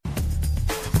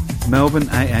Melbourne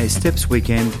AA Steps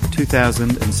Weekend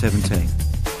 2017.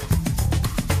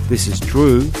 This is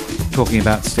Drew talking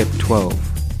about Step 12.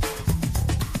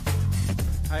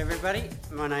 Hi everybody,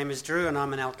 my name is Drew and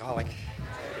I'm an alcoholic.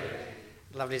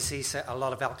 Lovely to see a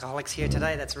lot of alcoholics here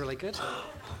today, that's really good.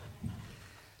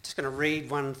 Just going to read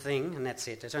one thing and that's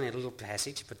it. It's only a little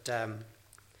passage, but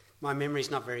my memory's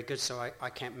not very good, so I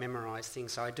can't memorise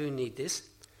things, so I do need this.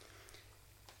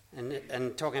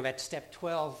 And talking about Step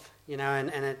 12, you know, and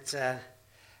it's,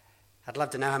 I'd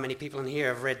love to know how many people in here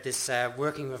have read this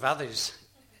Working with Others,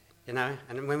 you know,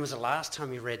 and when was the last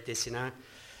time you read this, you know?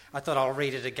 I thought I'll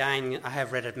read it again. I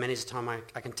have read it many times.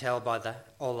 I can tell by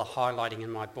all the highlighting in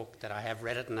my book that I have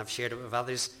read it and I've shared it with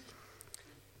others.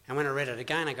 And when I read it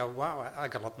again, I go, wow, I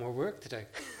got a lot more work to do.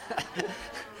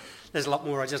 There's a lot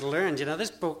more I just learned. You know,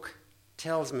 this book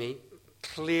tells me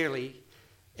clearly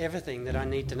everything that I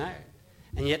need to know.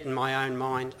 And yet in my own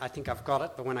mind, I think I've got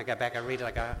it, but when I go back and read it,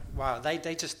 I go, wow, they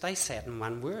say it in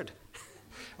one word.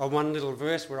 Or one little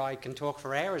verse where I can talk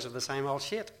for hours of the same old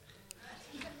shit.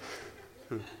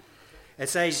 It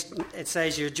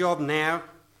says your job now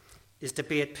is to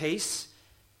be at peace,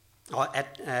 or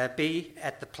be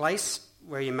at the place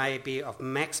where you may be of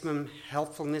maximum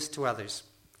helpfulness to others.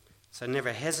 So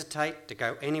never hesitate to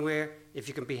go anywhere if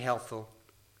you can be helpful.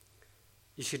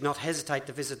 You should not hesitate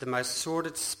to visit the most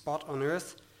sordid spot on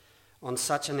earth on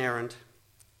such an errand.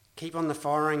 Keep on the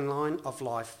firing line of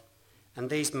life and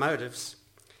these motives,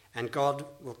 and God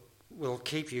will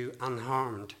keep you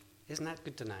unharmed. Isn't that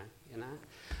good to know, you know?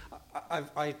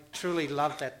 I truly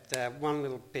love that one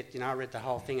little bit. You know, I read the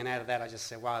whole thing, and out of that I just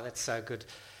said, wow, that's so good.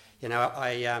 You know,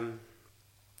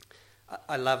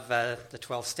 I love the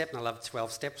 12 step, and I love the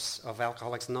 12 steps of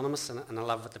Alcoholics Anonymous, and I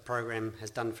love what the program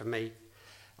has done for me.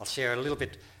 I'll share a little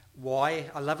bit why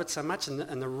I love it so much, and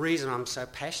the reason I'm so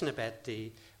passionate about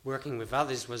the working with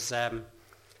others was,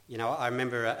 you know, I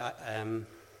remember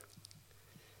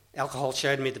alcohol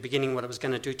showed me at the beginning what it was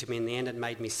going to do to me. In the end, it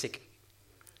made me sick.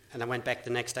 And I went back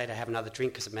the next day to have another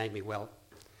drink because it made me well.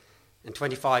 And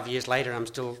 25 years later, I'm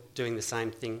still doing the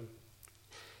same thing.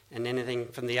 And anything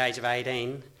from the age of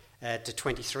 18 to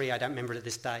 23, I don't remember to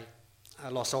this day. I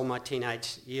lost all my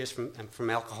teenage years from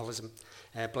alcoholism,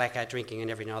 blackout drinking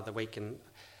and every night of the week. And,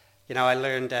 you know, I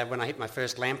learned when I hit my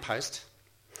first lamppost,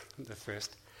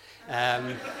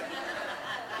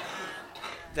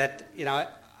 that, you know,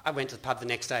 I went to the pub the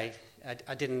next day.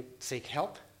 I didn't seek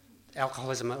help.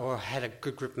 Alcoholism or had a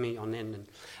good grip of me on end. And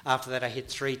after that, I hit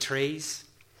 3 trees.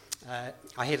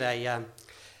 I hit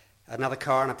another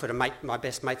car, and I put my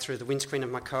best mate through the windscreen of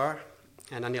my car,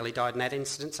 and I nearly died in that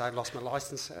incident. So I lost my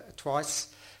licence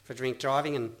twice for drink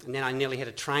driving, and then I nearly hit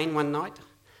a train one night.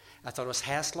 I thought it was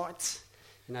house lights.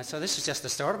 You know, so this was just the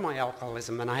start of my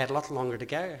alcoholism, and I had a lot longer to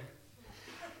go.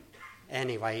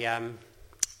 Anyway, I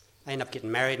ended up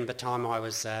getting married, and by the time I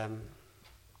was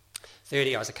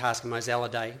 30, I was a cask of Moselle a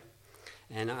day.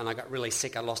 And I got really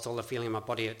sick. I lost all the feeling in my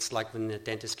body. It's like when the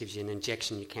dentist gives you an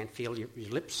injection, you can't feel your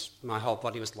lips. My whole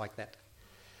body was like that.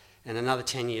 And another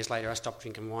 10 years later, I stopped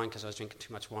drinking wine because I was drinking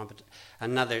too much wine. But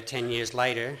another 10 years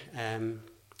later, I'm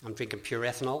drinking pure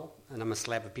ethanol, and I'm a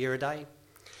slab of beer a day.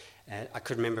 I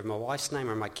couldn't remember my wife's name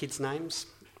or my kids' names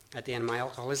at the end of my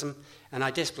alcoholism, and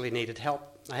I desperately needed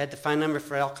help. I had the phone number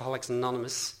for Alcoholics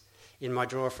Anonymous in my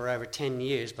drawer for over 10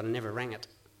 years, but I never rang it.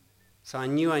 So I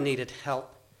knew I needed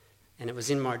help. And it was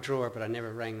in my drawer, but I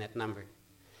never rang that number.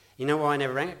 You know why I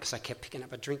never rang it? Because I kept picking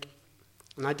up a drink.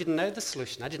 And I didn't know the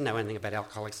solution. I didn't know anything about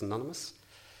Alcoholics Anonymous.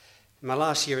 In my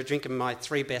last year of drinking, my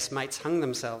 3 best mates hung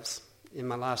themselves in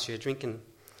my last year of drinking.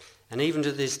 And even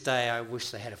to this day, I wish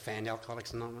they had found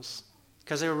Alcoholics Anonymous,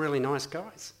 because they were really nice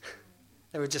guys.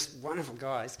 They were just wonderful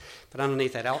guys. But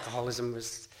underneath that alcoholism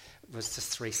was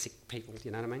just 3 sick people,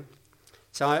 you know what I mean?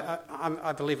 So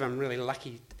I believe I'm really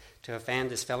lucky to have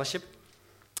found this fellowship.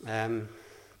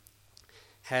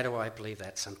 How do I believe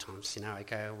that sometimes? You know, I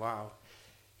go, wow.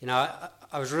 You know,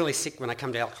 I was really sick when I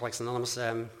come to Alcoholics Anonymous.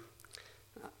 A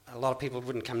lot of people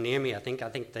wouldn't come near me, I think.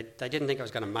 They didn't think I was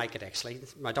going to make it, actually.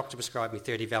 My doctor prescribed me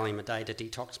 30 Valium a day to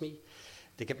detox me,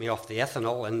 to get me off the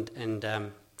ethanol, and I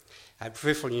had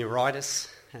peripheral neuritis.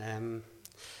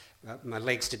 My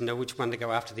legs didn't know which one to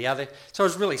go after the other. So I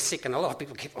was really sick, and a lot of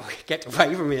people kept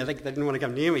away from me. I think they didn't want to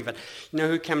come near me. But you know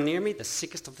who came near me? The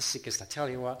sickest of the sickest, I tell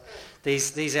you what.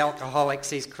 These alcoholics,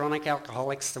 these chronic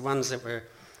alcoholics, the ones that were...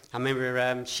 I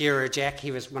remember Shearer Jack, he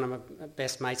was one of my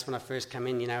best mates when I first came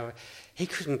in, you know. He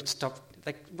couldn't stop...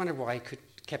 They wondered why he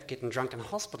kept getting drunk in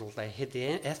hospital. They hid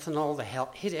the ethanol, they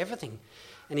hid everything.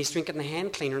 And he's drinking the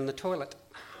hand cleaner in the toilet.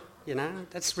 You know,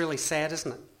 that's really sad,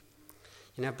 isn't it?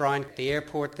 You know, Brian at the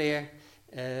airport there,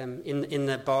 in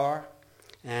the bar,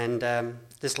 And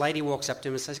this lady walks up to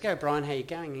him and says, "Go, Brian, how you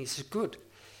going?" And he says, "Good."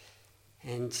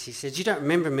 And she says, "You don't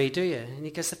remember me, do you?" And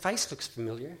he goes, "The face looks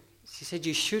familiar." She said,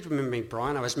 "You should remember me,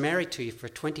 Brian. I was married to you for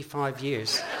 25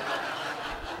 years.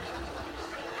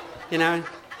 You know,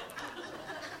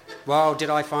 wow, did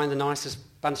I find the nicest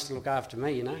bunch to look after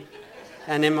me, you know.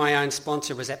 And then my own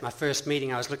sponsor was at my first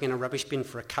meeting. I was looking in a rubbish bin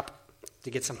for a cup to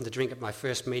get something to drink at my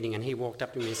first meeting, and he walked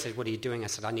up to me and said, "What are you doing?" I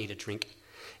said, "I need a drink."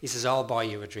 He says, "I'll buy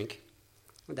you a drink."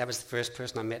 That was the first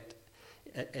person I met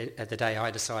at the day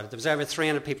I decided. There was over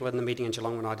 300 people in the meeting in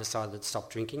Geelong when I decided to stop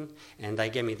drinking, and they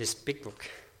gave me this big book.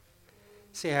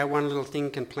 See how one little thing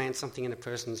can plant something in a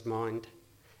person's mind,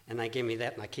 and they gave me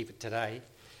that, and I keep it today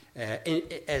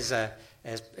as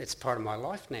it's part of my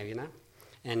life now, you know.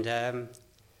 And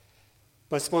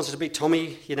my sponsor to be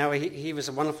Tommy, you know, he was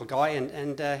a wonderful guy,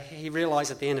 and he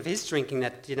realised at the end of his drinking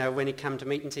that, you know, when he came to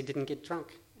meetings he didn't get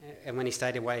drunk, and when he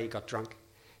stayed away he got drunk.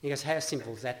 He goes, "How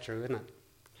simple is that, Drew, isn't it?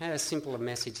 How simple a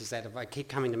message is that? If I keep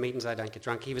coming to meetings I don't get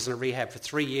drunk." He was in a rehab for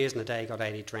 3 years, and a day he got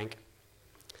 80 drank.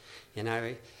 You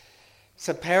know,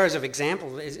 so powers of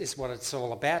example is what it's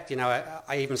all about. You know,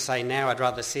 I even say now I'd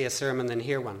rather see a sermon than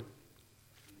hear one.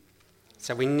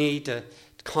 So we need to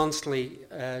constantly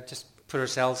just put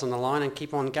ourselves on the line and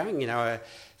keep on going. You know,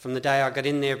 from the day I got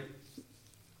in there,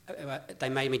 they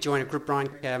made me join a group.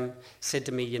 Brian said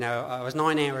to me, you know, I was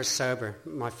 9 hours sober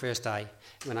my first day.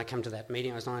 When I come to that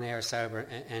meeting, I was 9 hours sober.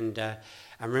 And I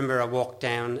remember I walked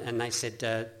down and they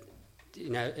said, you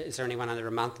know, "Is there anyone under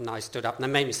a month?" And I stood up and they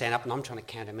made me stand up, and I'm trying to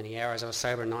count how many hours. I was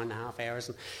sober 9.5 hours.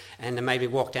 And they made me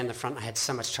walk down the front. I had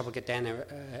so much trouble to get down there.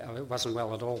 It wasn't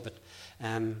well at all. But,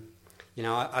 you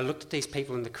know, I looked at these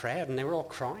people in the crowd and they were all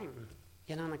crying.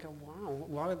 You know, and I go, wow,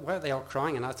 why are they all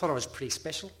crying? And I thought I was pretty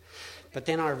special. But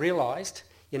then I realised,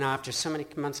 you know, after so many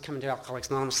months coming to Alcoholics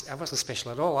Anonymous, I wasn't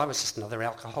special at all. I was just another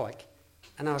alcoholic.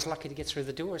 And I was lucky to get through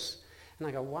the doors. And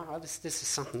I go, wow, this is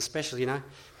something special, you know.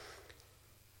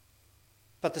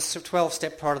 But the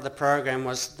 12-step part of the program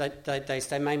was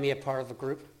they made me a part of a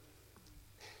group.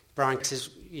 Brian says,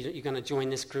 "You're going to join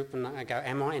this group?" And I go,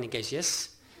 "Am I?" And he goes, "Yes."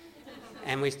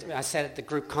 And I sat at the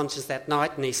group conscience that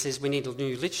night, and he says, "We need a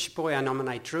new literature boy. I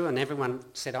nominate Drew." And everyone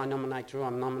said, "I nominate Drew, I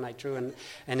nominate Drew." And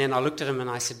then I looked at him and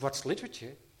I said, "What's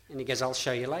literature?" And he goes, "I'll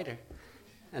show you later."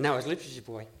 And that was literature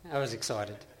boy. I was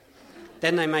excited.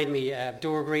 Then they made me a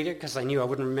door greeter because they knew I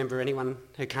wouldn't remember anyone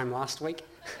who came last week.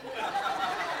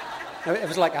 It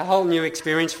was like a whole new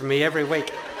experience for me every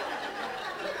week.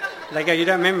 They go, "You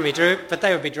don't remember me, Drew?" But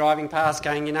they would be driving past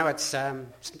going, "You know, it's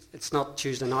not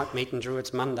Tuesday night meeting, Drew,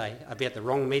 it's Monday." I'd be at the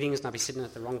wrong meetings and I'd be sitting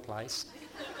at the wrong place.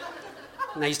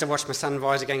 And I used to watch my son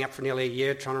Visor going up for nearly a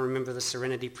year trying to remember the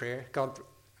Serenity Prayer. God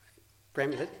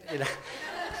grant me that.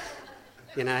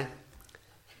 You know.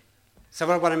 So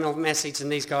what a message,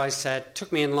 and these guys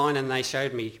took me in line and they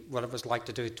showed me what it was like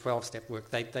to do 12-step work.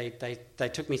 They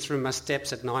took me through my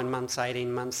steps at 9 months,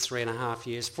 18 months, 3.5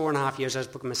 years. 4.5 years I was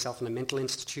putting myself in a mental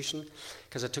institution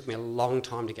because it took me a long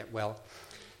time to get well.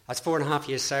 I was 4.5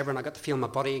 years sober and I got to feel my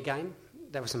body again.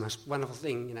 That was the most wonderful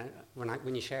thing, you know.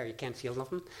 When you shower you can't feel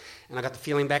nothing. And I got the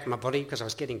feeling back in my body because I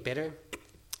was getting better.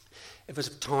 It was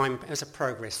a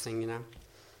progress thing, you know.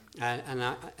 And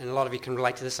a lot of you can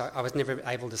relate to this. I was never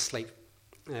able to sleep.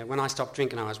 When I stopped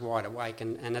drinking, I was wide awake,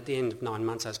 and at the end of 9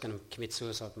 months, I was going to commit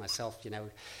suicide myself. You know,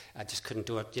 I just couldn't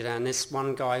do it. You know, and this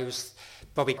one guy who was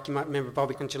Bobby. You might remember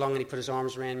Bobby from Geelong, and he put his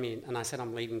arms around me, and I said,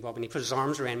 "I'm leaving, Bob." And he put his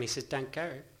arms around me. He said, "Don't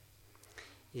go."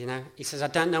 You know, he says, "I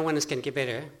don't know when it's going to get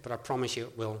better, but I promise you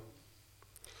it will."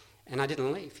 And I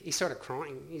didn't leave. He started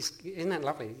crying. Isn't that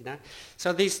lovely? You know.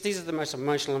 So these are the most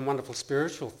emotional and wonderful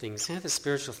spiritual things. You know, the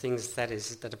spiritual things that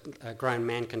a grown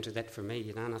man can do that for me.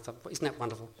 You know, and I thought, isn't that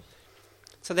wonderful?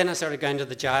 So then I started going to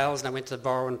the jails, and I went to the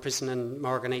Borrowin prison and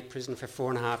Morriganite prison for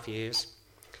 4.5 years.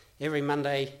 Every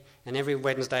Monday and every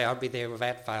Wednesday I'd be there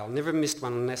without fail. Never missed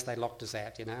one unless they locked us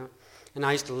out, you know. And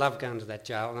I used to love going to that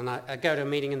jail. And I'd go to a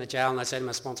meeting in the jail, and I said to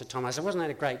my sponsor, Tom, I said, "Wasn't that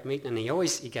a great meeting?" And he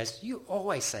goes, "You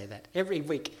always say that. Every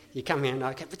week you come here and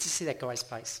I go, but you see that guy's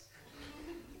face."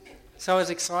 So I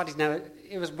was excited. You know,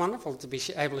 it was wonderful to be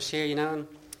able to share, you know.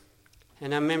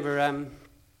 And I remember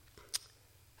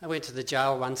I went to the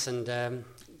jail once, and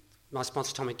my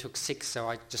sponsor Tommy took sick, so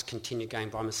I just continued going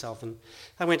by myself. And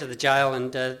I went to the jail,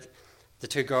 and the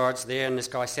two guards there, and this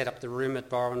guy set up the room at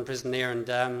Borrowin prison there, and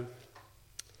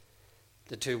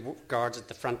the two guards at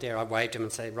the front there, I waved them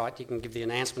and said, "Right, you can give the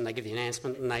announcement." They give the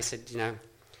announcement, and they said, you know,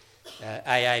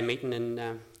 AA meeting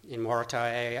in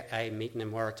Waratah, AA meeting in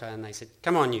Waratah, and they said,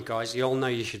 "Come on, you guys, you all know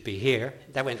you should be here."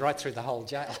 That went right through the whole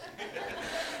jail.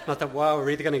 I thought, wow, we're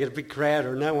either going to get a big crowd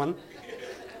or no one.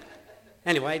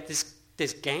 Anyway,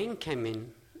 this gang came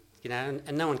in,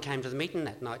 and no one came to the meeting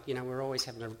that night. We're always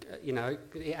having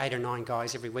 8 or 9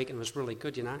 guys every week, and it was really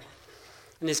good.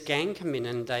 And this gang come in,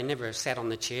 and they never sat on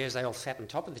the chairs. They all sat on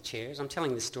top of the chairs. I'm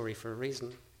telling this story for a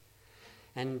reason.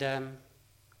 And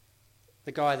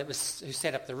the guy who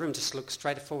set up the room just looked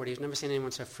straight forward. He's never seen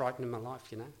anyone so frightened in my life.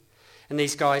 And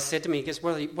these guys said to me, he goes,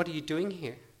 what are you doing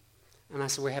here? And I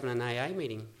said, we're having an AA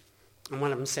meeting. And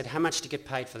one of them said, how much do you get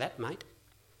paid for that, mate?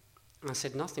 And I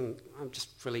said, nothing. I'm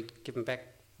just freely giving back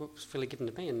what's freely given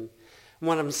to me. And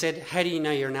one of them said, how do you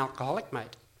know you're an alcoholic,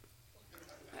 mate?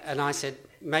 And I said,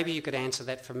 maybe you could answer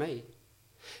that for me.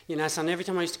 So every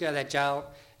time I used to go to that jail,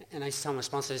 and I used to tell my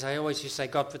sponsors, I always used to say,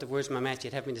 God, put the words in my mouth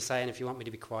you'd have me to say, and if you want me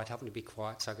to be quiet, help me to be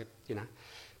quiet, so I could,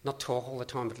 not talk all the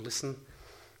time, but listen.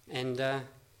 And,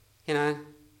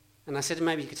 and I said,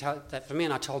 maybe you could tell that for me,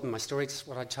 and I told them my story, just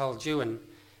what I told you, and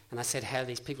I said how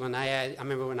these people in AA, I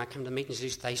remember when I come to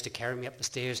meetings, they used to carry me up the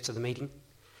stairs to the meeting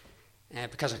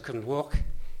because I couldn't walk,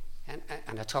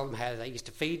 and I told them how they used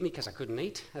to feed me because I couldn't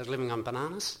eat. I was living on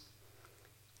bananas.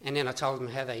 And then I told them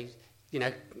how they,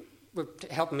 were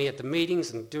helping me at the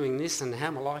meetings and doing this, and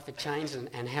how my life had changed,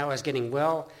 and how I was getting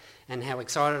well, and how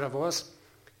excited I was.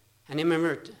 And I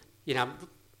remember,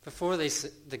 before this,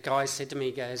 the guy said to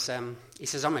me, he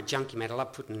says, I'm a junkie, mate. I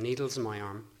love putting needles in my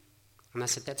arm. And I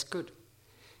said, that's good.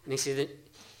 And he said,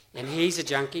 and he's a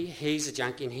junkie, and he's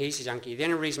a junkie. The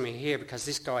only reason we're here because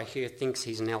this guy here thinks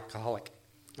he's an alcoholic.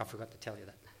 I forgot to tell you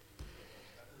that.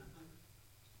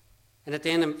 And at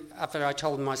the end, after I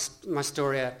told him my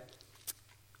story,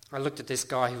 I looked at this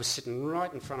guy who was sitting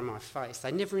right in front of my face.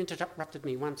 They never interrupted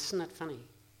me once. Isn't that funny?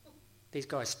 These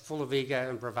guys full of ego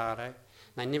and bravado.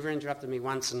 They never interrupted me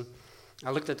once. And I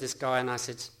looked at this guy and I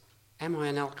said, am I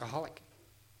an alcoholic?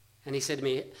 And he said to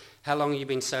me, how long have you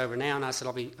been sober now? And I said,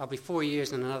 I'll be 4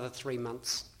 years and another 3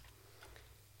 months.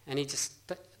 And he just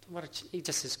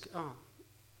says, oh,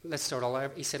 let's start all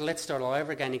over. He said, let's start all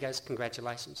over again. He goes,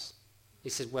 congratulations. He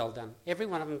said, well done. Every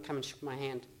one of them come and shook my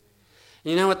hand.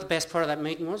 And you know what the best part of that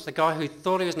meeting was? The guy who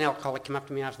thought he was an alcoholic came up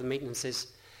to me after the meeting and says,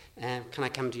 can I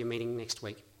come to your meeting next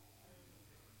week?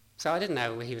 So I didn't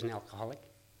know he was an alcoholic.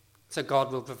 So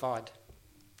God will provide.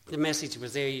 The message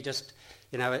was there. You just,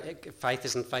 faith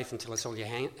isn't faith until it's all you're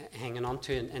hanging on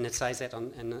to. And it says that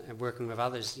and working with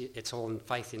others, it's all in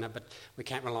faith, but we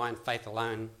can't rely on faith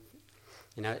alone.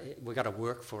 We've got to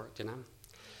work for it,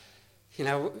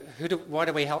 Why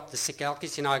do we help the sick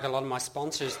alkies? I got a lot of my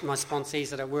sponsees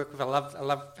that I work with. I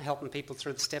love helping people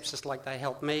through the steps just like they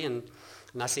help me. And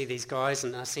I see these guys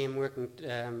and I see them working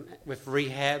with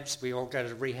rehabs. We all go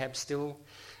to rehab still.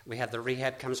 We have the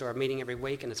rehab comes to our meeting every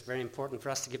week, and it's very important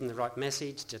for us to give them the right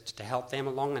message, to help them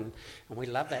along. And we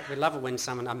love that. We love it when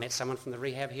I met someone from the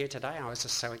rehab here today. I was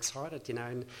just so excited,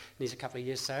 and he's a couple of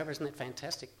years sober. Isn't that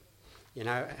fantastic?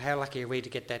 How lucky are we to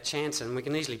get that chance? And we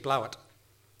can easily blow it.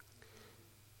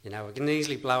 We can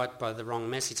easily blow it by the wrong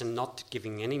message and not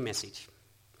giving any message,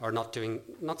 or not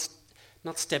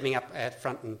stepping up at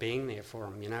front and being there for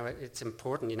them. It's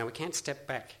important. We can't step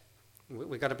back.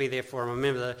 We've got to be there for them. I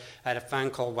remember I had a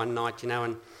phone call one night,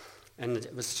 and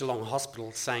it was Geelong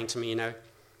Hospital saying to me,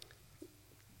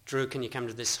 Drew, can you come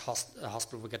to this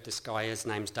hospital? We've got this guy, his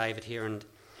name's David here,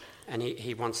 and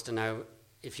he wants to know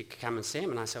if you could come and see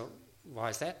him. And I said, why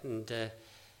is that? And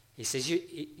he says,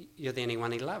 you're the only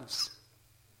one he loves.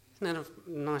 Isn't that a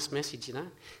nice message,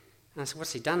 And I said,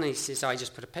 what's he done? And he says, I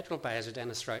just put a petrol bowser down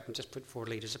his throat and just put 4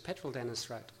 litres of petrol down his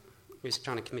throat. He was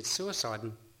trying to commit suicide.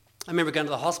 And I remember going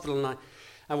to the hospital and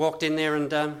I walked in there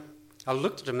and I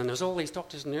looked at him and there was all these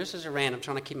doctors and nurses around him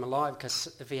trying to keep him alive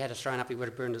because if he had thrown up he would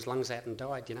have burned his lungs out and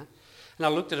died, And I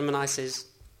looked at him and I says,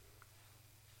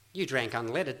 you drank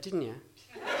unleaded, didn't you?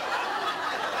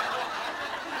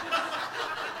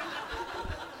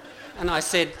 And I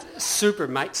said, super,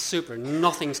 mate, super.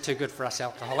 Nothing's too good for us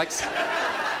alcoholics.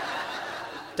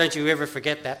 Don't you ever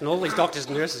forget that. And all these doctors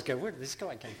and nurses go, where did this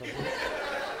guy come from?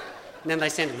 And then they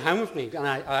sent him home with me. And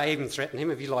I even threatened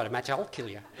him, if you light a match, I'll kill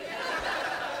you.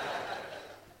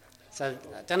 So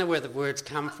I don't know where the words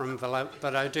come from,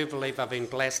 but I do believe I've been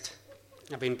blessed.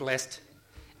 I've been blessed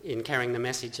in carrying the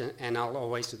message, and I'll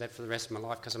always do that for the rest of my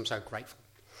life because I'm so grateful.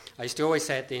 I used to always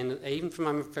say at the end, even from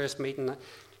my first meeting,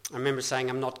 I remember saying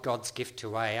I'm not God's gift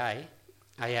to AA.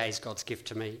 AA is God's gift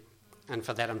to me. And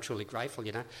for that I'm truly grateful,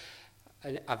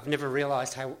 I've never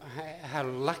realised how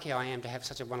lucky I am to have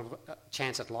such a wonderful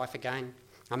chance at life again.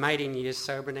 I'm 18 years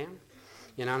sober now,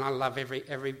 and I love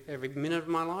every minute of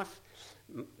my life.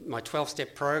 My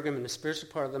 12-step program and the spiritual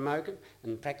part of the Mogan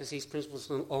and practice these principles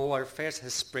in all our affairs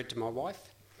has spread to my wife,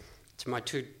 to my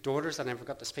 2 daughters I never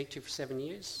got to speak to for 7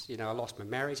 years. I lost my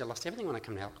marriage, I lost everything when I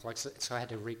come to Alcoholics, so I had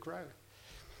to regrow.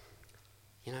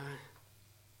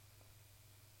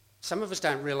 some of us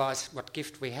don't realise what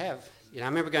gift we have. I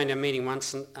remember going to a meeting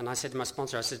once and I said to my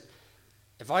sponsor, I said,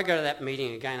 if I go to that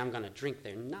meeting again, I'm going to drink.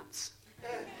 They're nuts.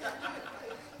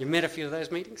 You met a few of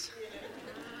those meetings?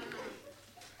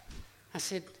 I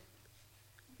said,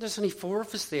 there's only 4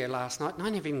 of us there last night and I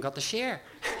never even got the share.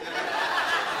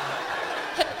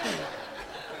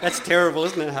 That's terrible,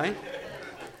 isn't it, hey?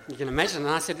 You can imagine.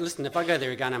 And I said, listen, if I go there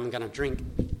again, I'm going to drink.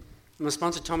 And my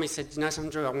sponsor, Tommy, said, you know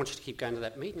something, Drew, I want you to keep going to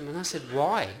that meeting. And I said,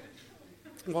 why?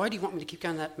 Why do you want me to keep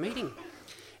going to that meeting?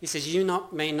 He says, you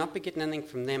may not be getting anything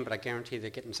from them, but I guarantee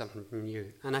they're getting something from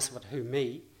you. And I said, what, who,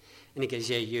 me? And he goes,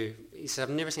 yeah, you. He said,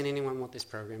 I've never seen anyone want this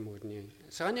program more than you.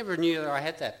 So I never knew that I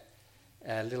had that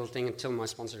little thing until my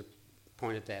sponsor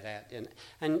pointed that out.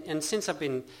 And since I've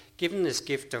been given this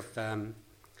gift of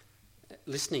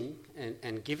listening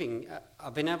and giving,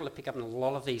 I've been able to pick up on a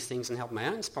lot of these things and help my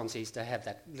own sponsees to have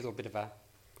that little bit of a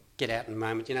get-out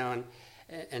moment,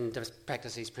 and to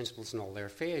practice these principles in all their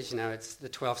affairs. It's the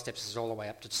 12 steps is all the way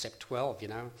up to step 12,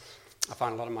 I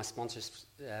find a lot of my sponsors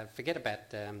forget about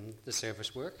the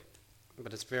service work,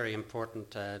 but it's very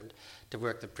important to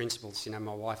work the principles.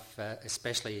 My wife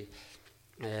especially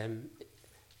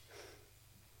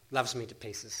loves me to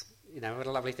pieces. What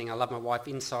a lovely thing. I love my wife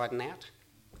inside and out.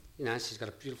 She's got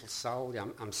a beautiful soul.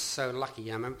 I'm so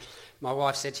lucky. My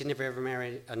wife said she'd never ever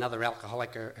marry another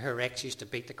alcoholic. Her ex used to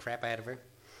beat the crap out of her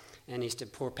and used to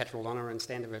pour petrol on her and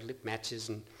stand over lit matches.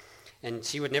 And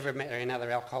she would never marry another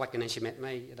alcoholic, and then she met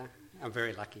me. I'm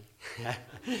very lucky.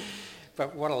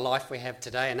 But what a life we have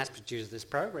today, and that's produced this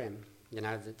program.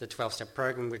 The 12-step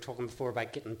program. We were talking before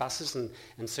about getting buses and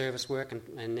service work,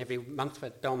 and every month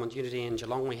at Belmont Unity in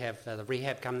Geelong we have the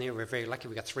rehab come there. We're very lucky.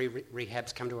 We've got 3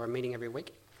 rehabs come to our meeting every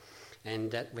week.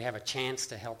 And we have a chance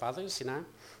to help others,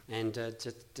 and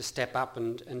to step up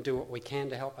and do what we can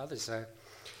to help others. So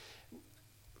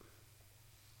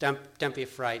don't be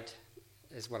afraid,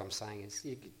 is what I'm saying. Is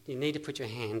you need to put your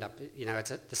hand up. It's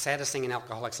the saddest thing in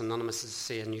Alcoholics Anonymous is to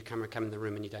see a newcomer come in the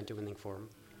room and you don't do anything for them.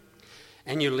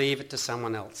 And you leave it to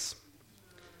someone else.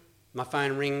 My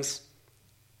phone rings,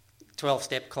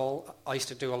 12-step call. I used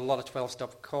to do a lot of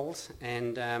 12-step calls,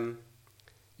 and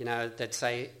they'd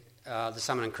say, there's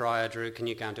someone in Cryo, Drew, can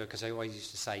you go and do it? Because I always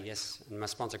used to say yes. And my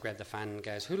sponsor grabbed the phone and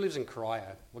goes, who lives in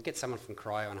Cryo? We'll get someone from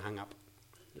Cryo, and hung up.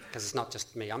 Because it's not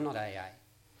just me. I'm not AA.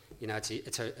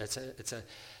 It's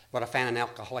what I found in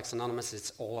Alcoholics Anonymous,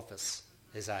 it's all of us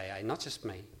is AA, not just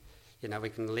me. We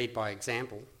can lead by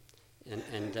example.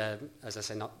 And as I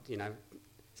say, not,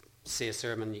 see a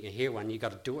sermon, you can hear one, you've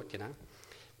got to do it,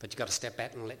 But you've got to step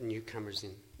out and let newcomers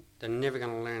in. They're never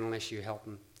going to learn unless you help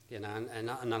them. And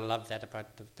I love that about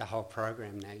the whole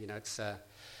program now. It's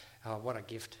what a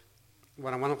gift.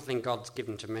 What a wonderful thing God's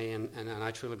given to me, and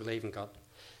I truly believe in God,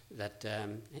 that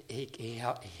he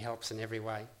helps in every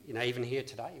way. Even here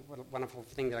today, what a wonderful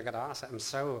thing that I got to ask. I was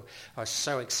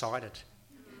so excited.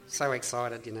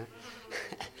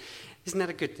 Isn't that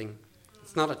a good thing?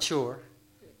 It's not a chore.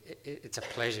 It's a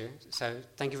pleasure. So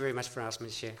thank you very much for asking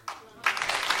me to share.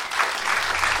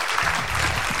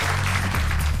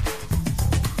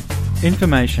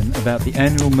 Information about the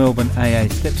annual Melbourne AA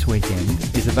Steps Weekend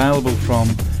is available from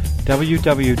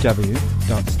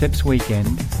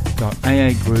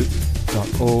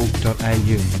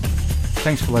www.stepsweekend.aagroup.org.au.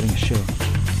 Thanks for letting us share.